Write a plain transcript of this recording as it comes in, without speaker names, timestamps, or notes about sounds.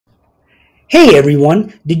Hey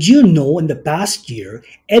everyone, did you know in the past year,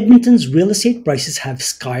 Edmonton's real estate prices have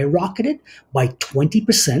skyrocketed by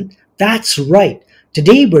 20%? That's right.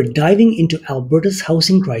 Today we're diving into Alberta's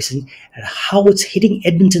housing crisis and how it's hitting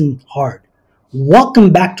Edmonton hard.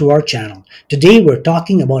 Welcome back to our channel. Today we're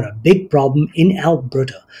talking about a big problem in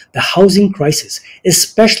Alberta, the housing crisis,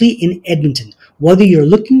 especially in Edmonton. Whether you're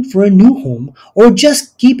looking for a new home or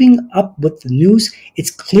just keeping up with the news,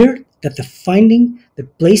 it's clear that finding the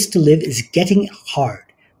place to live is getting hard.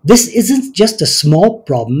 This isn't just a small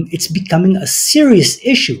problem, it's becoming a serious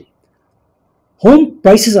issue. Home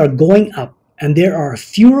prices are going up and there are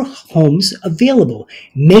fewer homes available,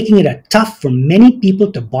 making it tough for many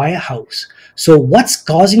people to buy a house. So what's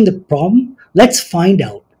causing the problem? Let's find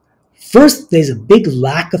out. First, there's a big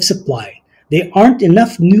lack of supply. There aren't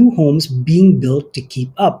enough new homes being built to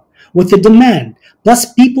keep up with the demand.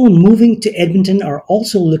 Plus, people moving to Edmonton are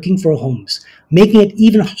also looking for homes, making it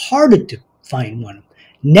even harder to find one.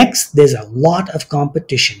 Next, there's a lot of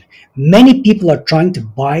competition. Many people are trying to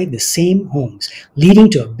buy the same homes,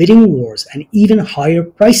 leading to bidding wars and even higher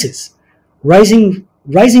prices. Rising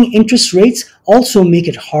interest rates also make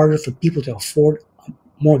it harder for people to afford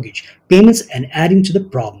mortgage payments and adding to the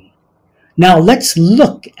problem. Now let's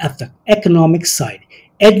look at the economic side.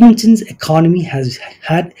 Edmonton's economy has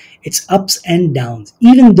had its ups and downs.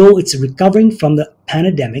 Even though it's recovering from the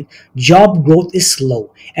pandemic, job growth is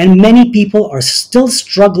slow and many people are still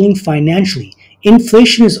struggling financially.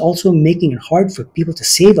 Inflation is also making it hard for people to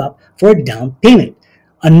save up for a down payment.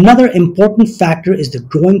 Another important factor is the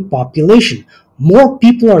growing population. More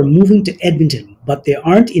people are moving to Edmonton, but there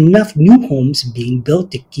aren't enough new homes being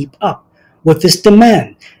built to keep up with this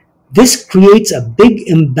demand. This creates a big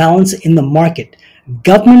imbalance in the market.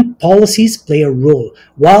 Government policies play a role.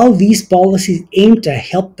 While these policies aim to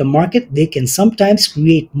help the market, they can sometimes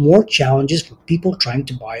create more challenges for people trying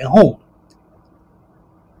to buy a home.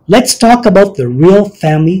 Let's talk about the real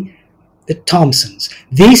family, the Thompsons.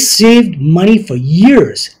 They saved money for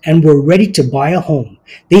years and were ready to buy a home.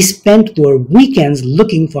 They spent their weekends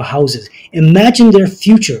looking for houses, imagined their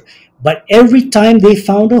future, but every time they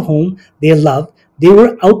found a home they loved, they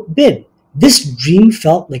were outbid. This dream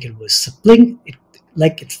felt like it was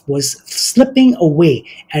slipping away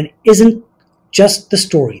and isn't just the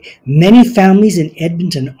story. Many families in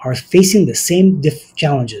Edmonton are facing the same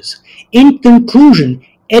challenges. In conclusion,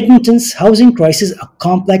 Edmonton's housing crisis is a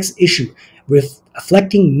complex issue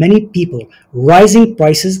affecting many people. Rising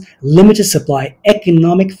prices, limited supply,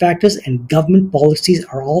 economic factors, and government policies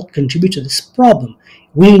are all contribute to this problem.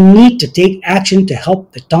 We need to take action to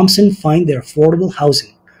help the Thompson find their affordable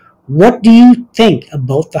housing. What do you think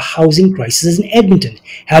about the housing crisis in Edmonton?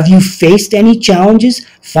 Have you faced any challenges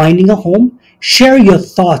finding a home? Share your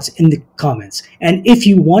thoughts in the comments. And if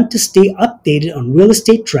you want to stay updated on real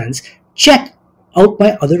estate trends, check out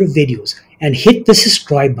my other videos and hit the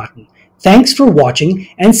subscribe button. Thanks for watching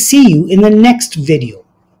and see you in the next video.